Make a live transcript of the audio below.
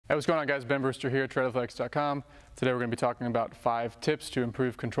Hey, what's going on, guys? Ben Brewster here at treadathletics.com. Today we're going to be talking about 5 tips to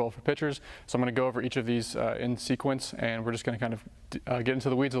improve control for pitchers. So I'm going to go over each of these in sequence, and we're just going to kind of get into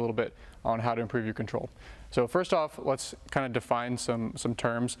the weeds a little bit on how to improve your control. So first off, let's kind of define some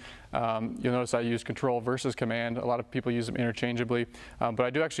terms. You'll notice I use control versus command. A lot of people use them interchangeably, but I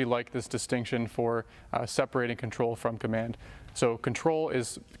do actually like this distinction for separating control from command. So control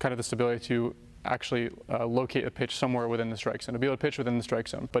is kind of this ability to actually locate a pitch somewhere within the strike zone, to be able to pitch within the strike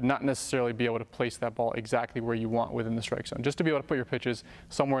zone, but not necessarily be able to place that ball exactly where you want within the strike zone, just to be able to put your pitches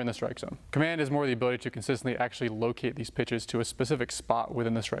somewhere in the strike zone. Command is more the ability to consistently actually locate these pitches to a specific spot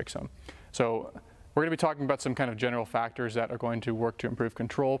within the strike zone. So we're going to be talking about some kind of general factors that are going to work to improve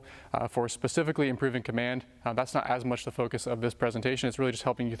control. For specifically improving command, that's not as much the focus of this presentation. It's really just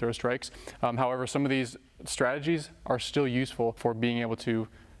helping you throw strikes. However, some of these strategies are still useful for being able to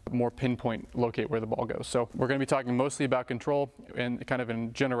more pinpoint locate where the ball goes. So we're going to be talking mostly about control and kind of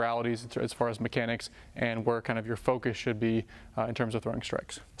in generalities as far as mechanics and where kind of your focus should be in terms of throwing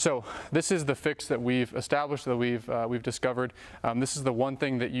strikes. So this is the fix that we've established, that we've discovered. This is the one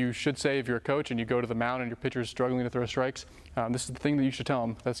thing that you should say if you're a coach and you go to the mound and your pitcher is struggling to throw strikes. This is the thing that you should tell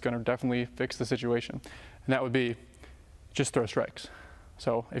them that's going to definitely fix the situation, and that would be just throw strikes.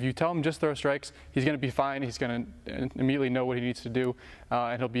 So if you tell him just throw strikes, he's going to be fine. He's going to immediately know what he needs to do,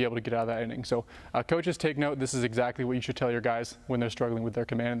 and he'll be able to get out of that inning. So coaches, take note. This is exactly what you should tell your guys when they're struggling with their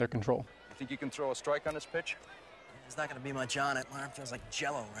command and their control. You think you can throw a strike on this pitch? There's not going to be much on it. My arm feels like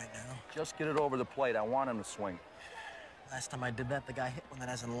jello right now. Just get it over the plate. I want him to swing. Last time I did that, the guy hit one that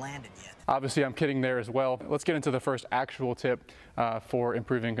hasn't landed yet. Obviously, I'm kidding there as well. Let's get into the first actual tip for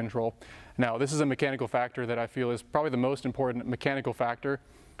improving control. Now, this is a mechanical factor that I feel is probably the most important mechanical factor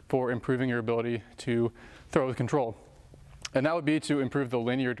for improving your ability to throw with control. And that would be to improve the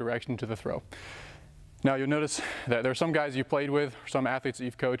linear direction to the throw. Now, you'll notice that there are some guys you've played with, or some athletes that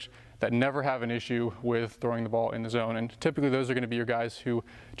you've coached, that never have an issue with throwing the ball in the zone. And typically, those are going to be your guys who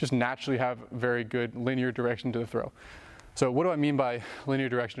just naturally have very good linear direction to the throw. So what do I mean by linear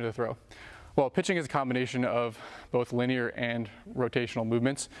direction to the throw? Well, pitching is a combination of both linear and rotational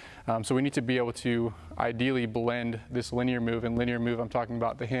movements. So we need to be able to ideally blend this linear move. And linear move, I'm talking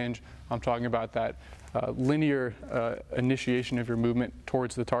about the hinge. I'm talking about that linear initiation of your movement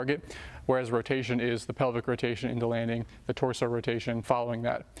towards the target, whereas rotation is the pelvic rotation into landing, the torso rotation following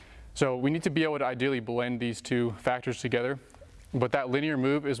that. So we need to be able to ideally blend these two factors together. But that linear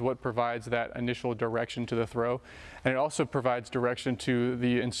move is what provides that initial direction to the throw, and it also provides direction to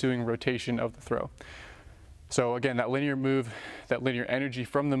the ensuing rotation of the throw. So again, that linear move, that linear energy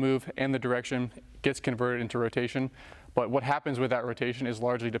from the move and the direction gets converted into rotation, but what happens with that rotation is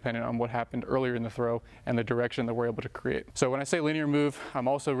largely dependent on what happened earlier in the throw and the direction that we're able to create. So when I say linear move, I'm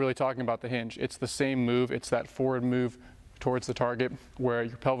also really talking about the hinge. It's the same move, it's that forward move towards the target where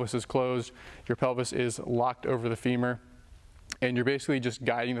your pelvis is closed, your pelvis is locked over the femur, and you're basically just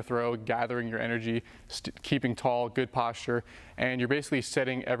guiding the throw, gathering your energy, keeping tall, good posture, and you're basically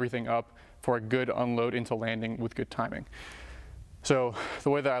setting everything up for a good unload into landing with good timing. So the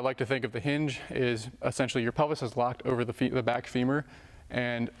way that I like to think of the hinge is essentially your pelvis is locked over the back femur,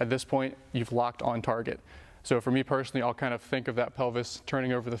 and at this point you've locked on target. So for me personally, I'll kind of think of that pelvis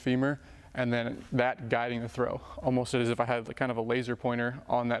turning over the femur and then that guiding the throw, almost as if I had kind of a laser pointer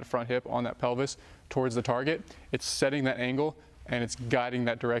on that front hip, on that pelvis towards the target. It's setting that angle and it's guiding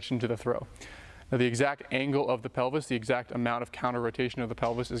that direction to the throw. Now, the exact angle of the pelvis, the exact amount of counter rotation of the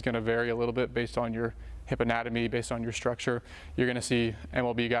pelvis is going to vary a little bit based on your hip anatomy, based on your structure. You're going to see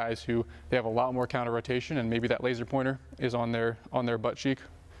MLB guys who they have a lot more counter rotation, and maybe that laser pointer is on their butt cheek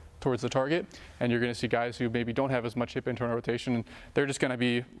towards the target, and you're going to see guys who maybe don't have as much hip internal rotation, and they're just going to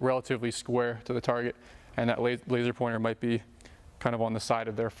be relatively square to the target, and that laser pointer might be kind of on the side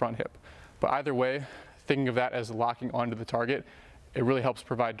of their front hip. But either way, thinking of that as locking onto the target, it really helps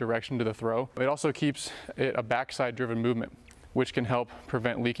provide direction to the throw. It also keeps it a backside driven movement, which can help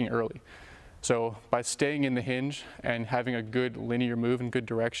prevent leaking early. So by staying in the hinge and having a good linear move and good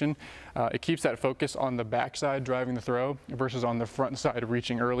direction, it keeps that focus on the backside driving the throw versus on the front side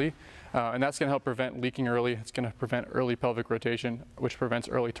reaching early. And that's going to help prevent leaking early. It's going to prevent early pelvic rotation, which prevents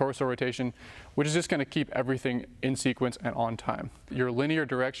early torso rotation, which is just going to keep everything in sequence and on time. Your linear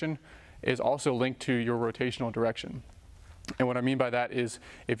direction is also linked to your rotational direction. And what I mean by that is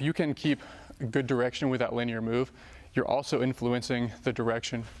if you can keep good direction with that linear move, you're also influencing the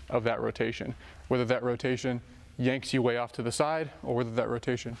direction of that rotation, whether that rotation yanks you way off to the side or whether that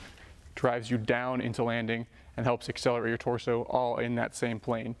rotation drives you down into landing and helps accelerate your torso all in that same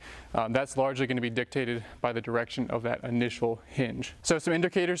plane. That's largely going to be dictated by the direction of that initial hinge. So some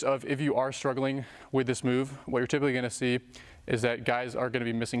indicators of if you are struggling with this move, what you're typically going to see is that guys are going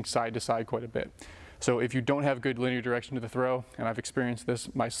to be missing side to side quite a bit. So if you don't have good linear direction to the throw, and I've experienced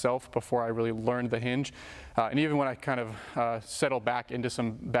this myself before I really learned the hinge, and even when I kind of settle back into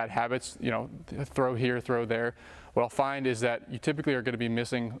some bad habits, you know, throw here, throw there, what I'll find is that you typically are going to be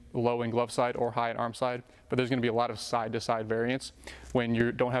missing low in glove side or high in arm side, but there's going to be a lot of side to side variance when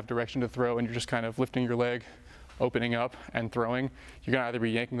you don't have direction to throw and you're just kind of lifting your leg, opening up and throwing. You're going to either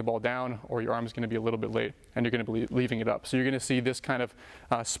be yanking the ball down or your arm is going to be a little bit late and you're going to be leaving it up. So you're going to see this kind of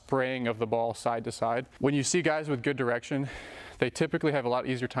spraying of the ball side to side. When you see guys with good direction, they typically have a lot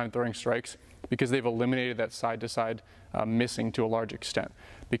easier time throwing strikes because they've eliminated that side to side missing to a large extent.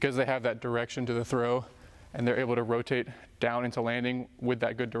 Because they have that direction to the throw and they're able to rotate down into landing with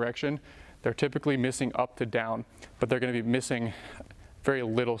that good direction, they're typically missing up to down, but they're going to be missing very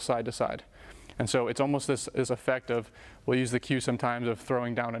little side to side. And so it's almost this effect of, we'll use the cue sometimes of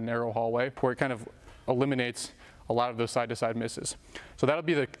throwing down a narrow hallway where it kind of eliminates a lot of those side to side misses. So that'll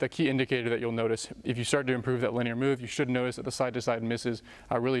be the key indicator that you'll notice. If you start to improve that linear move, you should notice that the side to side misses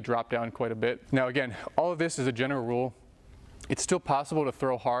really drop down quite a bit. Now again, all of this is a general rule. It's still possible to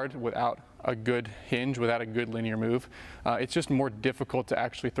throw hard without a good hinge, without a good linear move. It's just more difficult to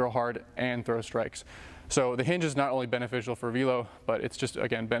actually throw hard and throw strikes. So the hinge is not only beneficial for velo, but it's just,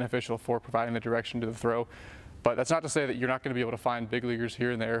 again, beneficial for providing the direction to the throw. But that's not to say that you're not going to be able to find big leaguers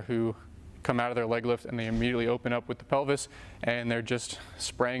here and there who come out of their leg lift and they immediately open up with the pelvis and they're just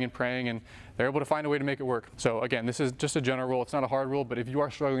spraying and praying and they're able to find a way to make it work. So again, this is just a general rule. It's not a hard rule, but if you are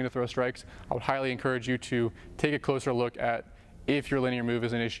struggling to throw strikes, I would highly encourage you to take a closer look at if your linear move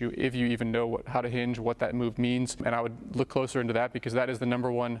is an issue, if you even know how to hinge, what that move means. And I would look closer into that because that is the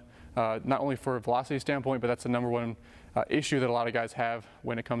number one, not only for a velocity standpoint, but that's the number one issue that a lot of guys have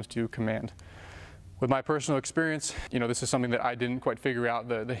when it comes to command. With my personal experience, you know, this is something that I didn't quite figure out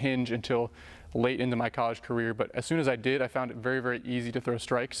the hinge until late into my college career, but as soon as I did, I found it very, very easy to throw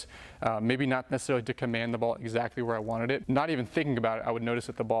strikes. Maybe not necessarily to command the ball exactly where I wanted it. Not even thinking about it, I would notice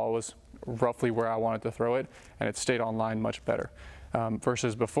that the ball was roughly where I wanted to throw it, and it stayed on line much better.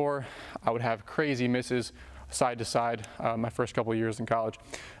 Versus before, I would have crazy misses side to side my first couple of years in college.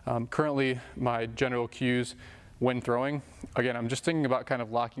 Currently, my general cues when throwing, again, I'm just thinking about kind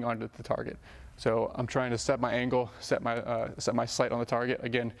of locking onto the target. So I'm trying to set my angle, set my sight on the target.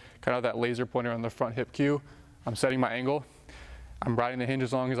 Again, kind of that laser pointer on the front hip cue. I'm setting my angle. I'm riding the hinge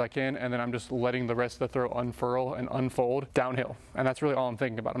as long as I can, and then I'm just letting the rest of the throw unfurl and unfold downhill. And that's really all I'm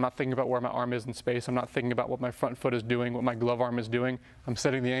thinking about. I'm not thinking about where my arm is in space. I'm not thinking about what my front foot is doing, what my glove arm is doing. I'm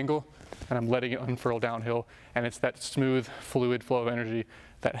setting the angle, and I'm letting it unfurl downhill. And it's that smooth, fluid flow of energy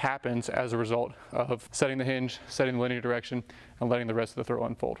that happens as a result of setting the hinge, setting the linear direction, and letting the rest of the throw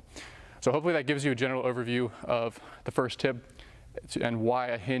unfold. So hopefully that gives you a general overview of the first tip and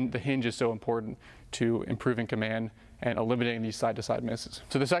why the hinge is so important to improving command and eliminating these side-to-side misses.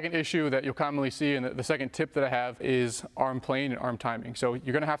 So the second issue that you'll commonly see, and the second tip that I have, is arm plane and arm timing. So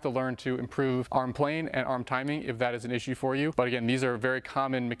you're gonna have to learn to improve arm plane and arm timing if that is an issue for you. But again, these are very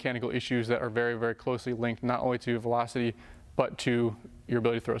common mechanical issues that are very, very closely linked not only to velocity, but to your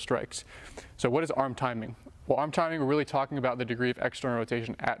ability to throw strikes. So what is arm timing? Well, arm timing, we're really talking about the degree of external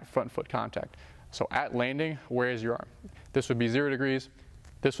rotation at front foot contact. So at landing, where is your arm? This would be 0 degrees,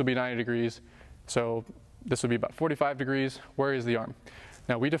 this would be 90 degrees, so this would be about 45 degrees. Where is the arm?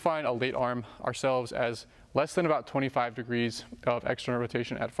 Now we define a late arm ourselves as less than about 25 degrees of external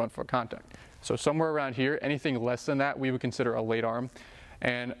rotation at front foot contact. So somewhere around here, anything less than that, we would consider a late arm.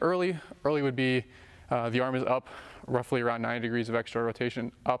 And early would be the arm is up roughly around 90 degrees of external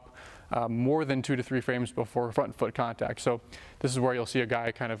rotation, up more than 2 to 3 frames before front foot contact. So this is where you'll see a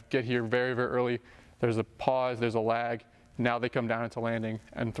guy kind of get here very, very early. There's a pause, there's a lag. Now they come down into landing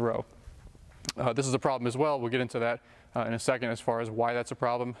and throw. This is a problem as well. We'll get into that in a second as far as why that's a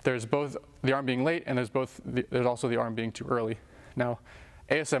problem. There's both the arm being late and there's also the arm being too early. Now,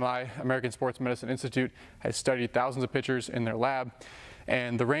 ASMI, American Sports Medicine Institute, has studied thousands of pitchers in their lab,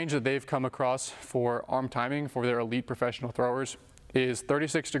 and the range that they've come across for arm timing for their elite professional throwers is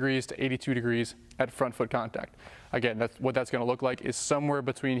 36 degrees to 82 degrees at front foot contact. Again, what that's going to look like is somewhere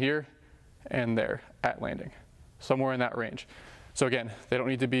between here and there at landing, somewhere in that range. So again, they don't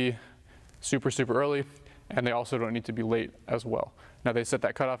need to be super, super early, and they also don't need to be late as well. Now they set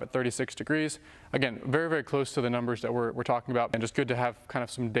that cutoff at 36 degrees. Again, very, very close to the numbers that we're talking about, and just good to have kind of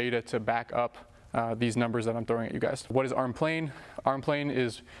some data to back up these numbers that I'm throwing at you guys. What is arm plane? Arm plane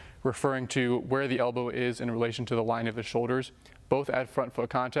is referring to where the elbow is in relation to the line of the shoulders both at front foot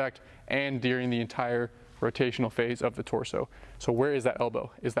contact and during the entire rotational phase of the torso. So where is that elbow?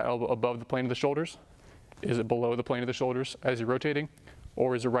 Is that elbow above the plane of the shoulders? Is it below the plane of the shoulders as you're rotating?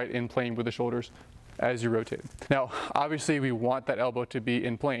 Or is it right in plane with the shoulders as you're rotating? Now, obviously we want that elbow to be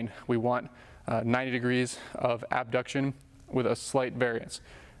in plane. We want 90 degrees of abduction with a slight variance.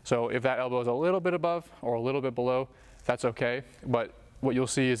 So if that elbow is a little bit above or a little bit below, that's okay. But what you'll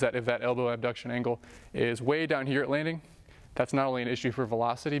see is that if that elbow abduction angle is way down here at landing, that's not only an issue for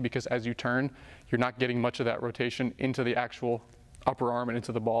velocity, because as you turn, you're not getting much of that rotation into the actual upper arm and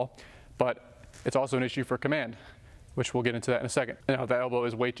into the ball, but it's also an issue for command, which we'll get into that in a second. Now, if that elbow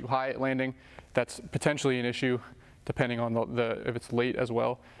is way too high at landing, that's potentially an issue, depending on if it's late as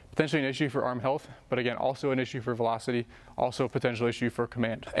well. Potentially an issue for arm health, but again, also an issue for velocity, also a potential issue for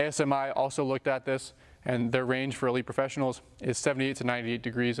command. ASMI also looked at this, and their range for elite professionals is 78 to 98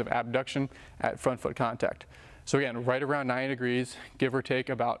 degrees of abduction at front foot contact. So again, right around 90 degrees, give or take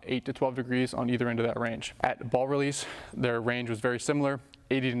about 8 to 12 degrees on either end of that range. At ball release, their range was very similar,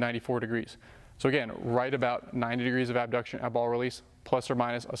 80 to 94 degrees. So again, right about 90 degrees of abduction at ball release, plus or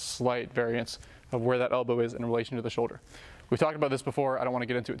minus a slight variance of where that elbow is in relation to the shoulder. We've talked about this before, I don't want to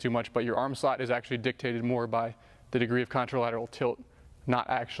get into it too much, but your arm slot is actually dictated more by the degree of contralateral tilt, not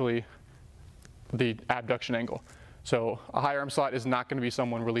actually the abduction angle. So a high arm slot is not going to be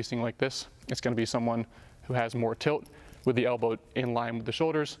someone releasing like this. It's going to be someone who has more tilt with the elbow in line with the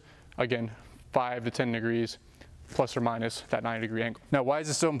shoulders. Again, 5 to 10 degrees, plus or minus that 90-degree angle. Now, why is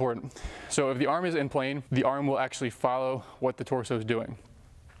this so important? So if the arm is in plane, the arm will actually follow what the torso is doing.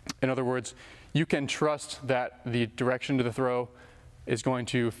 In other words, you can trust that the direction to the throw is going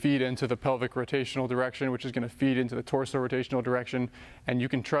to feed into the pelvic rotational direction, which is going to feed into the torso rotational direction, and you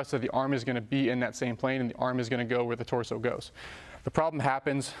can trust that the arm is going to be in that same plane and the arm is going to go where the torso goes. The problem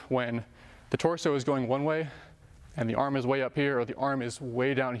happens when the torso is going one way and the arm is way up here, or the arm is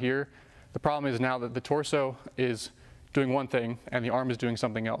way down here. The problem is now that the torso is doing one thing and the arm is doing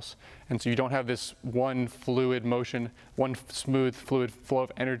something else. And so you don't have this one fluid motion, one smooth fluid flow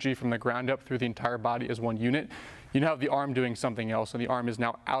of energy from the ground up through the entire body as one unit. You now have the arm doing something else, and the arm is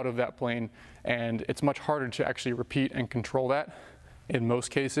now out of that plane, and it's much harder to actually repeat and control that in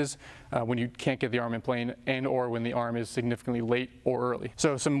most cases when you can't get the arm in plane and or when the arm is significantly late or early.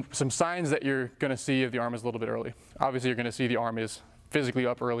 So some signs that you're going to see if the arm is a little bit early. Obviously, you're going to see the arm is physically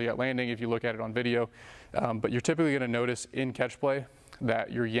up early at landing if you look at it on video, but you're typically going to notice in catch play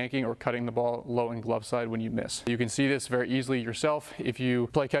that you're yanking or cutting the ball low and glove side when you miss. You can see this very easily yourself if you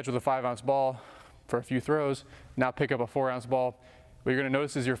play catch with a 5-ounce ball for a few throws, now pick up a 4-ounce ball. What you're going to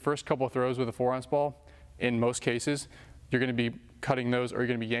notice is your first couple of throws with a 4-ounce ball, in most cases, you're going to be cutting those or you're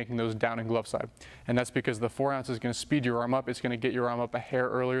going to be yanking those down in glove side. And that's because the 4-ounce is going to speed your arm up. It's going to get your arm up a hair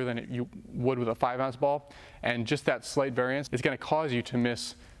earlier than you would with a 5-ounce ball. And just that slight variance is going to cause you to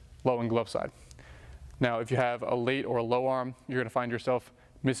miss low and glove side. Now, if you have a late or a low arm, you're going to find yourself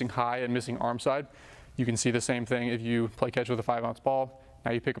missing high and missing arm side. You can see the same thing if you play catch with a 5-ounce ball.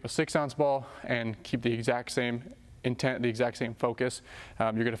 Now you pick up a 6-ounce ball and keep the exact same intent, the exact same focus.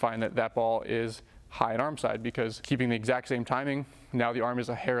 You're going to find that that ball is high in arm side because keeping the exact same timing, now the arm is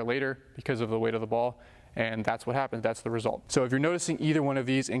a hair later because of the weight of the ball, and that's what happens. That's the result. So if you're noticing either one of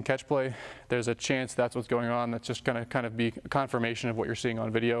these in catch play, there's a chance that's what's going on. That's just going to kind of be a confirmation of what you're seeing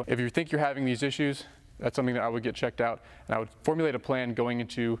on video. If you think you're having these issues, that's something that I would get checked out, and I would formulate a plan going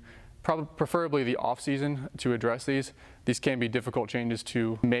into preferably the off season to address these. These can be difficult changes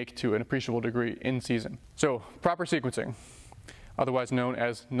to make to an appreciable degree in season. So proper sequencing, otherwise known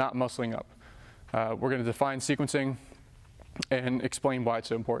as not muscling up. We're going to define sequencing and explain why it's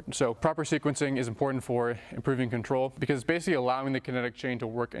so important. So proper sequencing is important for improving control because it's basically allowing the kinetic chain to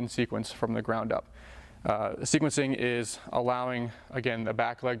work in sequence from the ground up. Sequencing is allowing, again, the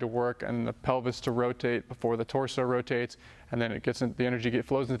back leg to work and the pelvis to rotate before the torso rotates, and then it gets the energy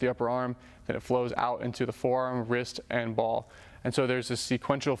flows into the upper arm, then it flows out into the forearm, wrist, and ball. And so there's this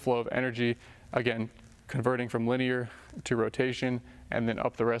sequential flow of energy, again, converting from linear to rotation and then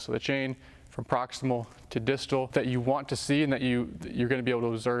up the rest of the chain, from proximal to distal, that you want to see and that you're going to be able to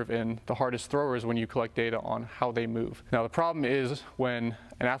observe in the hardest throwers when you collect data on how they move. Now the problem is when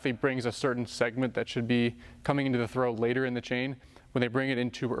an athlete brings a certain segment that should be coming into the throw later in the chain, when they bring it in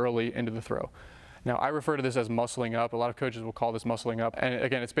too early into the throw. Now I refer to this as muscling up. A lot of coaches will call this muscling up. And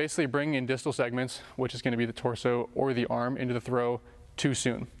again, it's basically bringing in distal segments, which is going to be the torso or the arm, into the throw too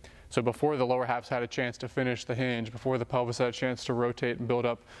soon. So before the lower half's had a chance to finish the hinge, before the pelvis had a chance to rotate and build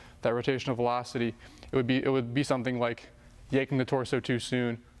up that rotational velocity, it would be something like yanking the torso too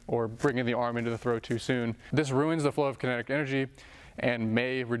soon or bringing the arm into the throw too soon. This ruins the flow of kinetic energy and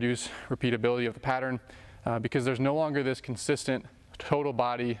may reduce repeatability of the pattern. because there's no longer this consistent total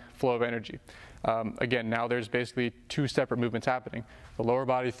body flow of energy. Again, now there's basically two separate movements happening. The lower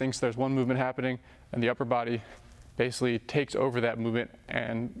body thinks there's one movement happening, and the upper body basically takes over that movement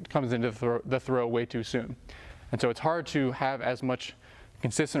and comes into the throw way too soon. And so it's hard to have as much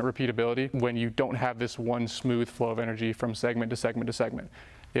consistent repeatability when you don't have this one smooth flow of energy from segment to segment to segment.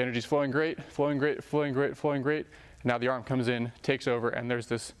 The energy's flowing great, flowing great, flowing great, flowing great. And now the arm comes in, takes over, and there's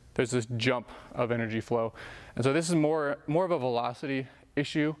this jump of energy flow. And so this is more of a velocity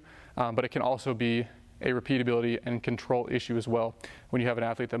issue, but it can also be a repeatability and control issue as well when you have an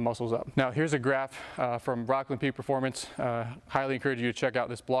athlete that muscles up. Now here's a graph from Rockland Peak Performance. Highly encourage you to check out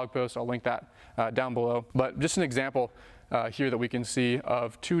this blog post. I'll link that down below. But just an example here that we can see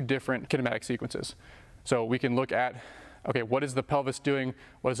of two different kinematic sequences. So we can look at, okay, what is the pelvis doing?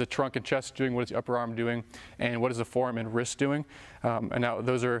 What is the trunk and chest doing? What is the upper arm doing? And what is the forearm and wrist doing? And now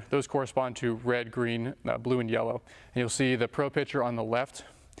those correspond to red, green, blue, and yellow. And you'll see the pro pitcher on the left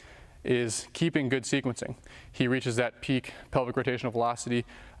is keeping good sequencing. He reaches that peak pelvic rotational velocity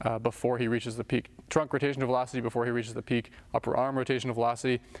before he reaches the peak trunk rotational velocity, before he reaches the peak upper arm rotational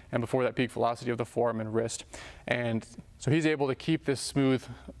velocity, and before that peak velocity of the forearm and wrist. And so he's able to keep this smooth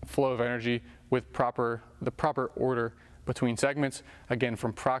flow of energy with the proper order between segments, again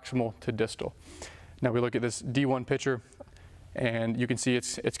from proximal to distal. Now we look at this D1 pitcher, and you can see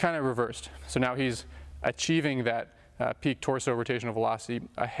it's kind of reversed. So now he's achieving that peak torso rotational velocity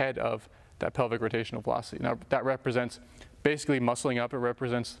ahead of that pelvic rotational velocity. Now that represents basically muscling up. It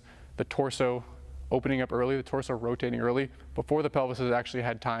represents the torso opening up early, the torso rotating early, before the pelvis has actually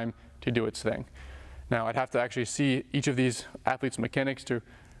had time to do its thing. Now I'd have to actually see each of these athletes' mechanics to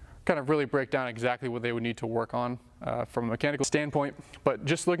kind of really break down exactly what they would need to work on from a mechanical standpoint, but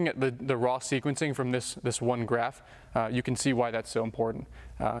just looking at the raw sequencing from this one graph, you can see why that's so important.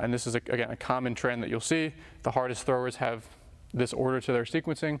 And this is, again, a common trend that you'll see. The hardest throwers have this order to their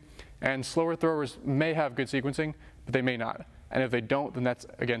sequencing, and slower throwers may have good sequencing, but they may not. And if they don't, then that's,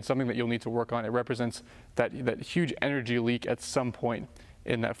 again, something that you'll need to work on. It represents that huge energy leak at some point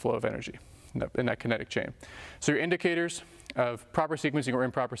in that flow of energy, in that kinetic chain. So your indicators of proper sequencing or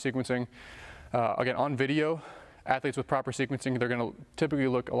improper sequencing, again, on video, athletes with proper sequencing, they're going to typically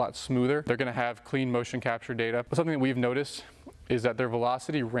look a lot smoother. They're going to have clean motion capture data. But something that we've noticed is that their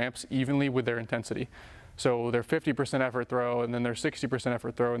velocity ramps evenly with their intensity. So their 50% effort throw, and then their 60%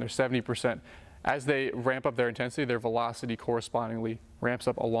 effort throw, and their 70%. As they ramp up their intensity, their velocity correspondingly ramps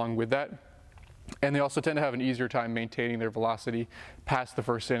up along with that. And they also tend to have an easier time maintaining their velocity past the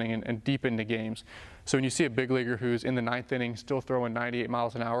first inning and deep into games. So when you see a big leaguer who's in the 9th inning still throwing 98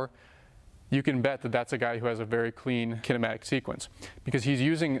 miles an hour, you can bet that that's a guy who has a very clean kinematic sequence, because he's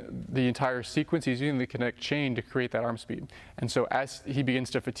using the entire sequence, he's using the kinetic chain to create that arm speed. And so as he begins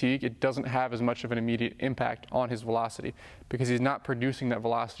to fatigue, it doesn't have as much of an immediate impact on his velocity, because he's not producing that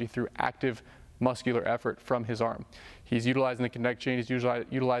velocity through active muscular effort from his arm. He's utilizing the kinetic chain, he's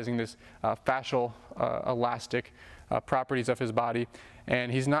utilizing this fascial elastic properties of his body,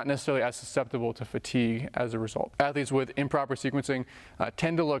 and he's not necessarily as susceptible to fatigue as a result. Athletes with improper sequencing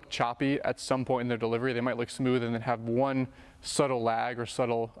tend to look choppy at some point in their delivery. They might look smooth and then have one subtle lag or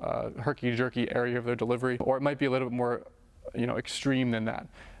subtle herky-jerky area of their delivery, or it might be a little bit more extreme than that.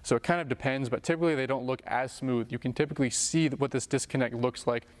 So it kind of depends, but typically they don't look as smooth. You can typically see what this disconnect looks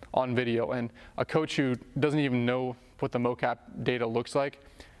like on video, and a coach who doesn't even know what the mocap data looks like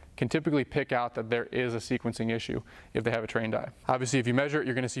can typically pick out that there is a sequencing issue if they have a trained eye. Obviously, if you measure it,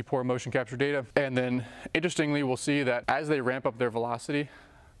 you're going to see poor motion capture data, and then interestingly, we'll see that as they ramp up their velocity,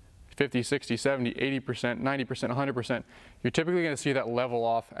 50, 60, 70, 80%, 90%, 100%, you're typically going to see that level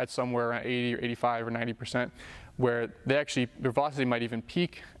off at somewhere around 80 or 85 or 90%, where their velocity might even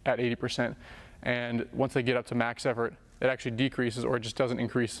peak at 80%, and once they get up to max effort, it actually decreases or it just doesn't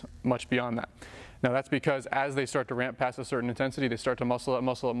increase much beyond that. Now that's because as they start to ramp past a certain intensity, they start to muscle up,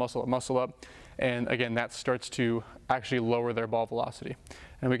 muscle up, muscle up, muscle up, and again, that starts to actually lower their ball velocity.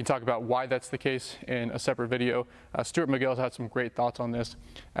 And we can talk about why that's the case in a separate video. Stuart McGill's had some great thoughts on this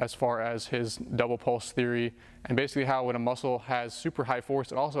as far as his double pulse theory, and basically how when a muscle has super high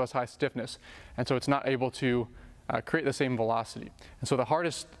force, it also has high stiffness, and so it's not able to create the same velocity. And so the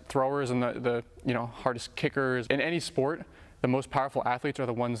hardest throwers and the hardest kickers in any sport, the most powerful athletes are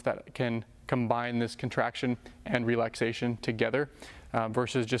the ones that can combine this contraction and relaxation together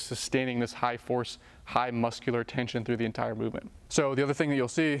versus just sustaining this high force, high muscular tension through the entire movement. So the other thing that you'll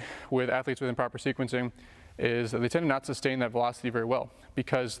see with athletes with improper sequencing is that they tend to not sustain that velocity very well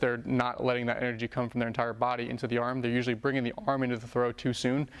because they're not letting that energy come from their entire body into the arm. They're usually bringing the arm into the throw too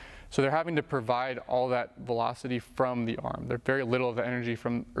soon. So they're having to provide all that velocity from the arm. Very little of the energy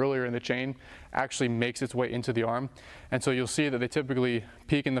from earlier in the chain actually makes its way into the arm. And so you'll see that they typically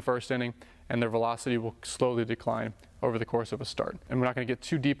peak in the first inning and their velocity will slowly decline over the course of a start. And we're not going to get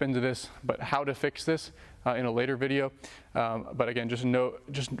too deep into this, but how to fix this in a later video. But again,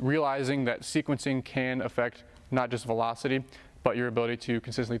 just realizing that sequencing can affect not just velocity, but your ability to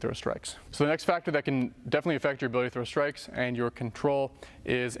consistently throw strikes. So the next factor that can definitely affect your ability to throw strikes and your control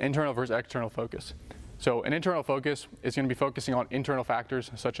is internal versus external focus. So an internal focus is going to be focusing on internal factors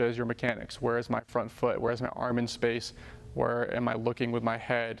such as your mechanics. Where is my front foot? Where is my arm in space? Where am I looking with my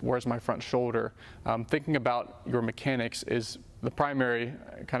head? Where's my front shoulder? Thinking about your mechanics is the primary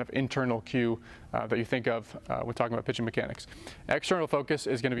kind of internal cue that you think of when talking about pitching mechanics. External focus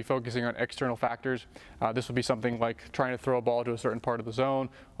is going to be focusing on external factors. This will be something like trying to throw a ball to a certain part of the zone,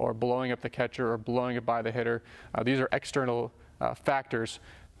 or blowing up the catcher, or blowing it by the hitter. These are external factors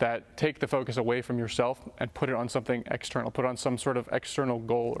that take the focus away from yourself and put it on something external, put on some sort of external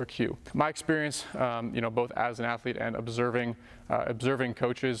goal or cue. My experience, both as an athlete and observing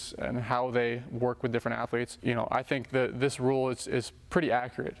coaches and how they work with different athletes, I think that this rule is pretty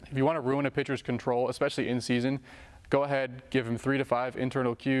accurate. If you want to ruin a pitcher's control, especially in season, go ahead, give him 3 to 5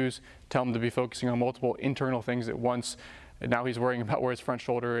 internal cues, tell him to be focusing on multiple internal things at once. And now he's worrying about where his front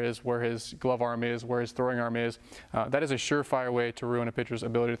shoulder is, where his glove arm is, where his throwing arm is. That is a surefire way to ruin a pitcher's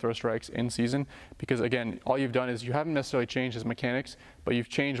ability to throw strikes in season, because again, all you've done is you haven't necessarily changed his mechanics, but you've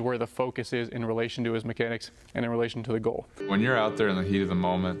changed where the focus is in relation to his mechanics and in relation to the goal. When you're out there in the heat of the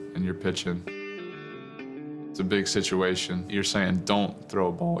moment and you're pitching, it's a big situation. You're saying, don't throw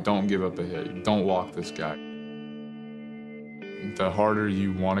a ball, don't give up a hit, don't walk this guy. The harder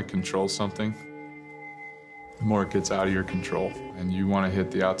you want to control something, the more it gets out of your control, and you want to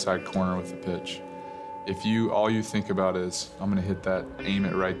hit the outside corner with the pitch. If all you think about is, I'm going to hit that, aim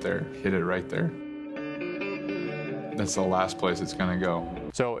it right there, hit it right there, that's the last place it's going to go.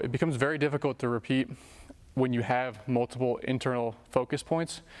 So it becomes very difficult to repeat when you have multiple internal focus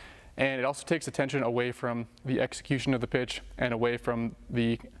points, and it also takes attention away from the execution of the pitch and away from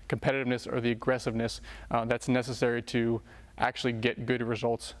the competitiveness or the aggressiveness that's necessary to actually get good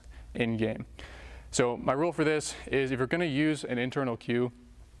results in game. So my rule for this is, if you're going to use an internal cue,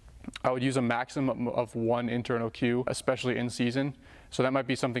 I would use a maximum of 1 internal cue, especially in season. So that might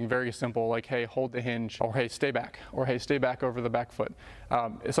be something very simple like, hey, hold the hinge, or hey, stay back, or hey, stay back over the back foot.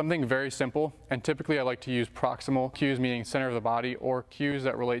 It's something very simple, and typically I like to use proximal cues, meaning center of the body, or cues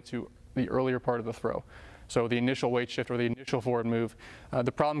that relate to the earlier part of the throw. So the initial weight shift or the initial forward move.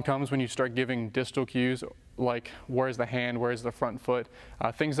 The problem comes when you start giving distal cues like where's the hand, where's the front foot,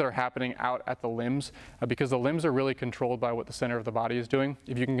 things that are happening out at the limbs, because the limbs are really controlled by what the center of the body is doing.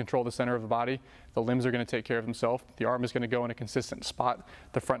 If you can control the center of the body, the limbs are going to take care of themselves. The arm is going to go in a consistent spot.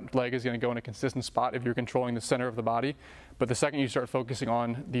 The front leg is going to go in a consistent spot if you're controlling the center of the body. But the second you start focusing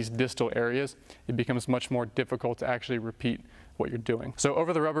on these distal areas, it becomes much more difficult to actually repeat what you're doing. So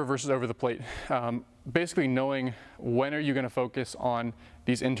over the rubber versus over the plate, basically knowing when are you going to focus on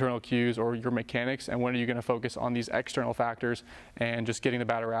these internal cues or your mechanics, and when are you going to focus on these external factors and just getting the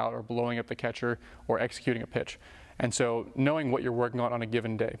batter out or blowing up the catcher or executing a pitch. And so knowing what you're working on a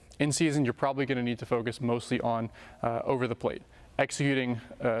given day. In season, you're probably going to need to focus mostly on over the plate, executing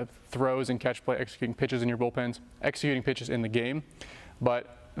throws and catch play, executing pitches in your bullpens, executing pitches in the game.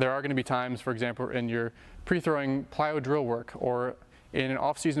 But there are going to be times, for example, in your pre-throwing plyo drill work or in an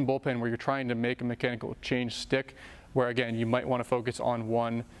off-season bullpen where you're trying to make a mechanical change stick, where again, you might want to focus on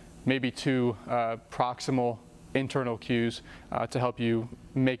 1, maybe 2 proximal internal cues to help you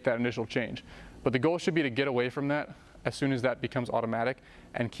make that initial change. But the goal should be to get away from that as soon as that becomes automatic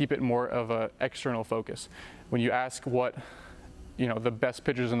and keep it more of an external focus. When you ask what the best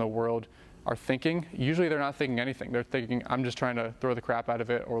pitchers in the world are thinking, usually they're not thinking anything. They're thinking, I'm just trying to throw the crap out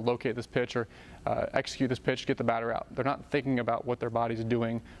of it or locate this pitch or execute this pitch, get the batter out. They're not thinking about what their body's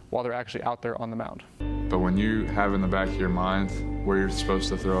doing while they're actually out there on the mound. But when you have in the back of your mind where you're supposed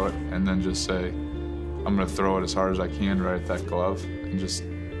to throw it and then just say, I'm going to throw it as hard as I can right at that glove, and just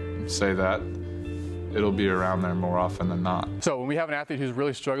say that, it'll be around there more often than not. So when we have an athlete who's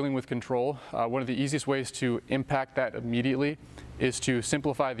really struggling with control, one of the easiest ways to impact that immediately is to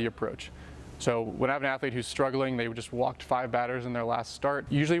simplify the approach. So when I have an athlete who's struggling, they just walked 5 batters in their last start,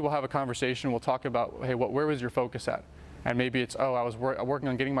 usually we'll have a conversation, we'll talk about, hey, where was your focus at? And maybe it's, oh, I was working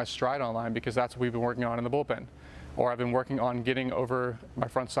on getting my stride online because that's what we've been working on in the bullpen. Or I've been working on getting over my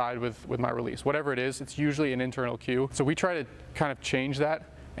front side with my release. Whatever it is, it's usually an internal cue. So we try to kind of change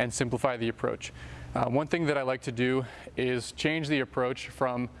that and simplify the approach. One thing that I like to do is change the approach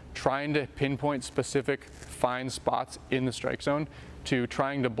from trying to pinpoint specific fine spots in the strike zone to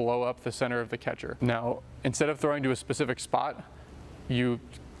trying to blow up the center of the catcher. Now, instead of throwing to a specific spot, you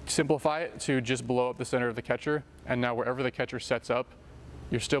simplify it to just blow up the center of the catcher, and now wherever the catcher sets up,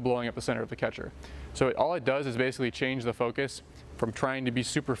 you're still blowing up the center of the catcher. So all it does is basically change the focus from trying to be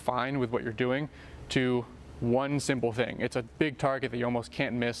super fine with what you're doing to one simple thing. It's a big target that you almost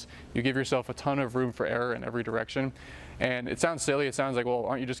can't miss. You give yourself a ton of room for error in every direction. And it sounds silly. It sounds like, well,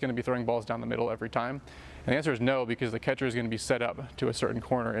 aren't you just going to be throwing balls down the middle every time? And the answer is no, because the catcher is going to be set up to a certain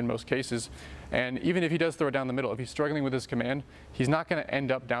corner in most cases. And even if he does throw it down the middle, if he's struggling with his command, he's not going to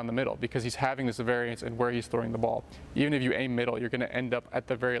end up down the middle because he's having this variance in where he's throwing the ball. Even if you aim middle, you're going to end up at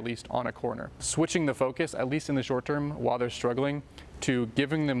the very least on a corner. Switching the focus, at least in the short term, while they're struggling, to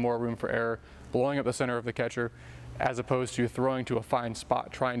giving them more room for error, blowing up the center of the catcher, as opposed to throwing to a fine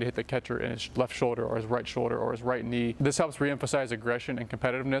spot, trying to hit the catcher in his left shoulder or his right shoulder or his right knee. This helps reemphasize aggression and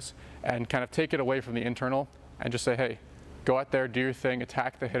competitiveness and kind of take it away from the internal and just say, hey, go out there, do your thing,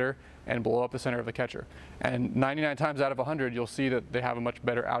 attack the hitter, and blow up the center of the catcher. And 99 times out of 100, you'll see that they have a much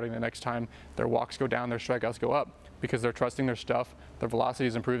better outing the next time. Their walks go down, their strikeouts go up, because they're trusting their stuff, their velocity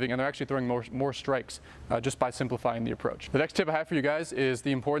is improving, and they're actually throwing more strikes just by simplifying the approach. The next tip I have for you guys is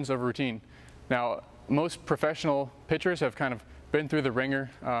the importance of routine. Now, most professional pitchers have kind of been through the ringer,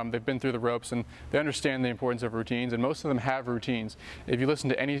 they've been through the ropes, and they understand the importance of routines, and most of them have routines. If you listen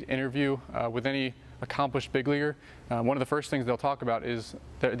to any interview with any accomplished big leaguer, one of the first things they'll talk about is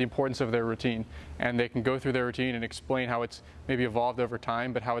the importance of their routine, and they can go through their routine and explain how it's maybe evolved over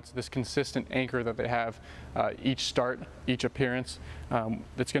time, but how it's this consistent anchor that they have each start, each appearance.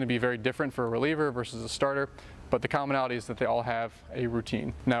 That's going to be very different for a reliever versus a starter. But the commonality is that they all have a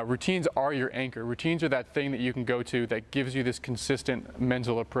routine. Now, routines are your anchor. Routines are that thing that you can go to that gives you this consistent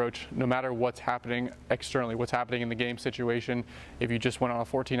mental approach, no matter what's happening externally, what's happening in the game situation. If you just went on a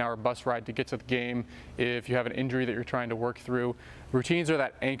 14-hour bus ride to get to the game, if you have an injury that you're trying to work through, routines are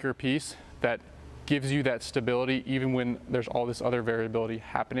that anchor piece that gives you that stability even when there's all this other variability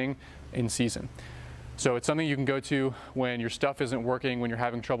happening in season. So it's something you can go to when your stuff isn't working, when you're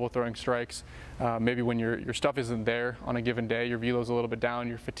having trouble throwing strikes, maybe when your stuff isn't there on a given day, your velo's a little bit down,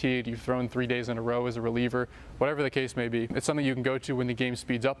 you're fatigued, you've thrown 3 days in a row as a reliever, whatever the case may be. It's something you can go to when the game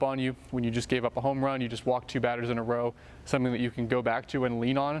speeds up on you, when you just gave up a home run, you just walked 2 batters in a row, something that you can go back to and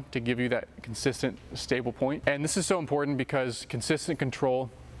lean on to give you that consistent, stable point. And this is so important because consistent control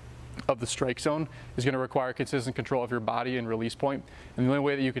of the strike zone is going to require consistent control of your body and release point. And the only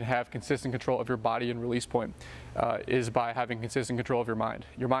way that you can have consistent control of your body and release point is by having consistent control of your mind.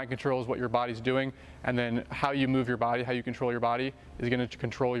 Your mind controls what your body's doing, and then how you move your body, how you control your body is going to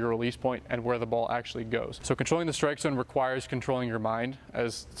control your release point and where the ball actually goes. So controlling the strike zone requires controlling your mind.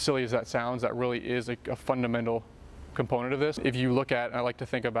 As silly as that sounds, that really is a fundamental component of this. If you look at, and I like to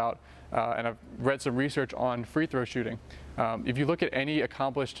think about, and I've read some research on free throw shooting. If you look at any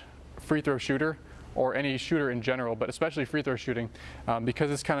accomplished free throw shooter, or any shooter in general, but especially free throw shooting,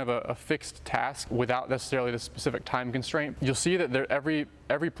 because it's kind of a fixed task without necessarily the specific time constraint, you'll see that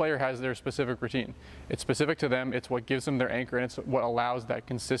every player has their specific routine. It's specific to them, it's what gives them their anchor, and it's what allows that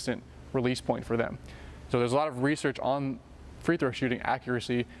consistent release point for them. So there's a lot of research on free throw shooting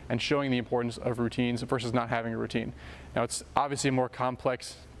accuracy and showing the importance of routines versus not having a routine. Now, it's obviously a more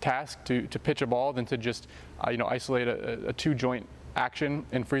complex task to pitch a ball than to just isolate a two-joint action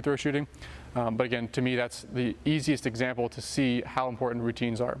in free throw shooting. But again, to me, that's the easiest example to see how important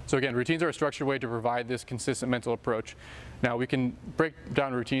routines are. So again, routines are a structured way to provide this consistent mental approach. Now, we can break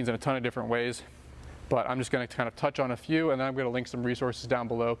down routines in a ton of different ways, but I'm just going to kind of touch on a few, and then I'm going to link some resources down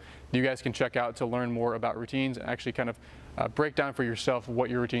below that you guys can check out to learn more about routines and actually kind of break down for yourself what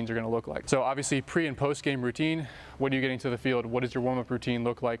your routines are going to look like. So obviously, pre and post game routine. When are you getting to the field? What does your warm-up routine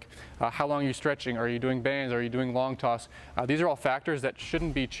look like? How long are you stretching? Are you doing bands? Are you doing long toss? These are all factors that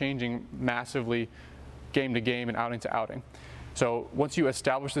shouldn't be changing massively game to game and outing to outing. So once you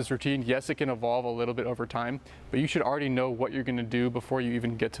establish this routine, yes, it can evolve a little bit over time, but you should already know what you're going to do before you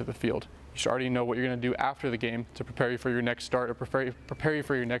even get to the field. You should already know what you're going to do after the game to prepare you for your next start or prepare you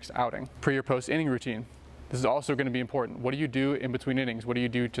for your next outing. Pre or post inning routine. This is also going to be important. What do you do in between innings? What do you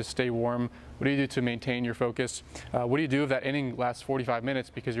do to stay warm? What do you do to maintain your focus? What do you do if that inning lasts 45 minutes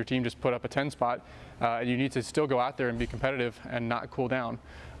because your team just put up a 10 spot and you need to still go out there and be competitive and not cool down?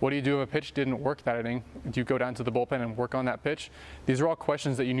 What do you do if a pitch didn't work that inning? Do you go down to the bullpen and work on that pitch? These are all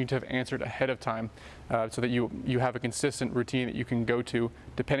questions that you need to have answered ahead of time so that you have a consistent routine that you can go to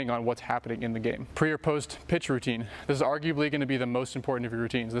depending on what's happening in the game. Pre or post pitch routine. This is arguably going to be the most important of your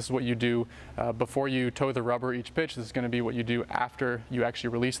routines. This is what you do before you toe the the rubber each pitch. This is going to be what you do after you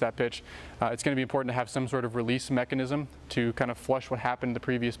actually release that pitch. It's going to be important to have some sort of release mechanism to kind of flush what happened the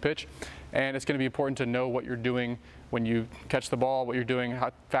previous pitch. And it's going to be important to know what you're doing when you catch the ball, what you're doing,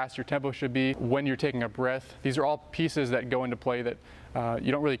 how fast your tempo should be, when you're taking a breath. These are all pieces that go into play that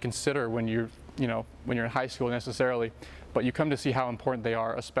you don't really consider when you're in high school necessarily, but you come to see how important they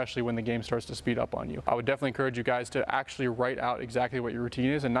are, especially when the game starts to speed up on you. I would definitely encourage you guys to actually write out exactly what your routine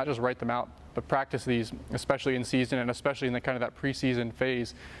is, and not just write them out, but practice these, especially in season and especially in the kind of that preseason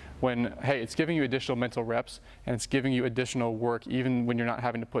phase when, hey, it's giving you additional mental reps and it's giving you additional work even when you're not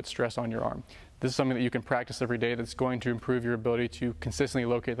having to put stress on your arm. This is something that you can practice every day that's going to improve your ability to consistently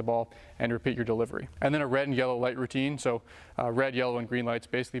locate the ball and repeat your delivery. And then a red and yellow light routine. So red, yellow, and green lights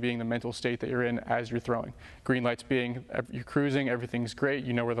basically being the mental state that you're in as you're throwing. Green lights being you're cruising, everything's great,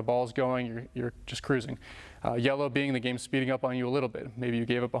 you know where the ball's going, you're just cruising. Yellow being the game speeding up on you a little bit. Maybe you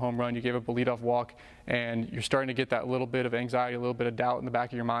gave up a home run, you gave up a leadoff walk, and you're starting to get that little bit of anxiety, a little bit of doubt in the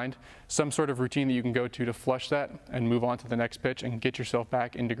back of your mind. Some sort of routine that you can go to flush that and move on to the next pitch and get yourself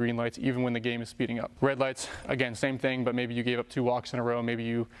back into green lights even when the game is speeding up. Red lights, again, same thing, but maybe you gave up 2 walks in a row, maybe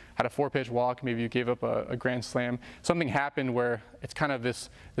you had a 4-pitch walk, maybe you gave up a grand slam. Something happened where it's kind of this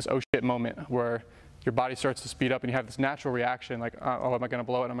oh shit moment where your body starts to speed up and you have this natural reaction like, oh, am I gonna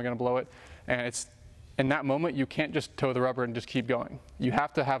blow it, am I gonna blow it? And it's in that moment, you can't just toe the rubber and just keep going. You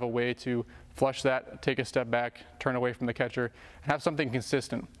have to have a way to flush that, take a step back, turn away from the catcher, and have something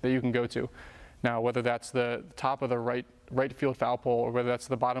consistent that you can go to. Now, whether that's the top of the right field foul pole or whether that's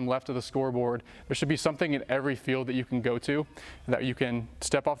the bottom left of the scoreboard, there should be something in every field that you can go to that you can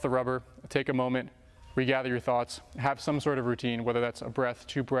step off the rubber, take a moment, regather your thoughts, have some sort of routine, whether that's a breath,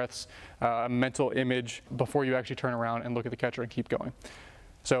 2 breaths, a mental image before you actually turn around and look at the catcher and keep going.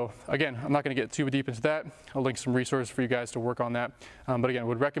 So again, I'm not going to get too deep into that. I'll link some resources for you guys to work on that. But again,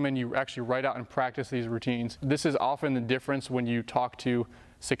 would recommend you actually write out and practice these routines. This is often the difference when you talk to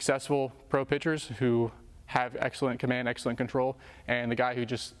successful pro pitchers who have excellent command, excellent control, and the guy who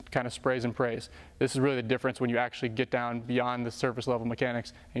just kind of sprays and prays. This is really the difference when you actually get down beyond the surface level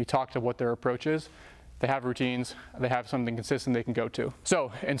mechanics and you talk to what their approach is. They have routines, they have something consistent they can go to.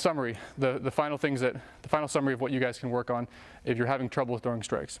 So in summary, the final summary of what you guys can work on if you're having trouble throwing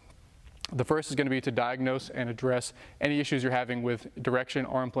strikes. The first is going to be to diagnose and address any issues you're having with direction,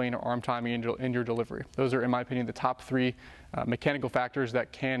 arm plane, or arm timing in your delivery. Those are, in my opinion, the top 3 mechanical factors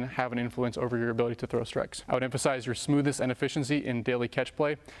that can have an influence over your ability to throw strikes. I would emphasize your smoothness and efficiency in daily catch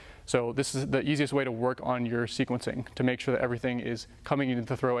play. So this is the easiest way to work on your sequencing to make sure that everything is coming into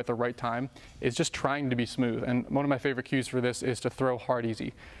the throw at the right time, is just trying to be smooth. And one of my favorite cues for this is to throw hard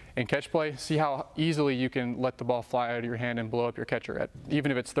easy. In catch play, see how easily you can let the ball fly out of your hand and blow up your catcher at, even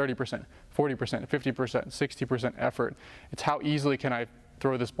if it's 30%, 40%, 50%, 60% effort. It's how easily can I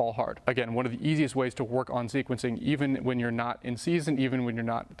throw this ball hard. Again, one of the easiest ways to work on sequencing, even when you're not in season, even when you're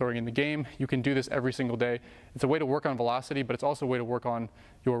not throwing in the game, you can do this every single day. It's a way to work on velocity, but it's also a way to work on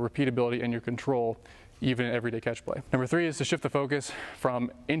your repeatability and your control, even in everyday catch play. Number 3 is to shift the focus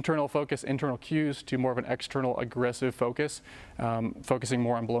from internal focus, internal cues, to more of an external aggressive focus, focusing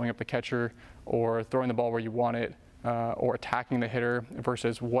more on blowing up the catcher or throwing the ball where you want it, or attacking the hitter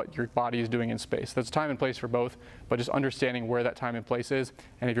versus what your body is doing in space. There's time and place for both, but just understanding where that time and place is.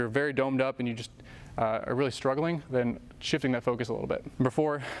 And if you're very domed up and you just are really struggling, then shifting that focus a little bit. Number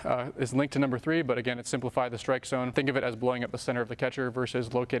 4 is linked to number 3, but again, it's simplify the strike zone. Think of it as blowing up the center of the catcher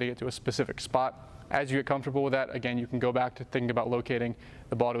versus locating it to a specific spot. As you get comfortable with that, again, you can go back to thinking about locating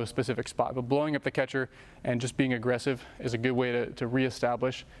the ball to a specific spot. But blowing up the catcher and just being aggressive is a good way to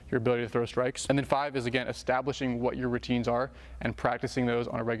reestablish your ability to throw strikes. And then 5 is, again, establishing what your routines are and practicing those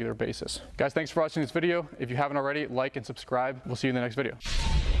on a regular basis. Guys, thanks for watching this video. If you haven't already, like and subscribe. We'll see you in the next video.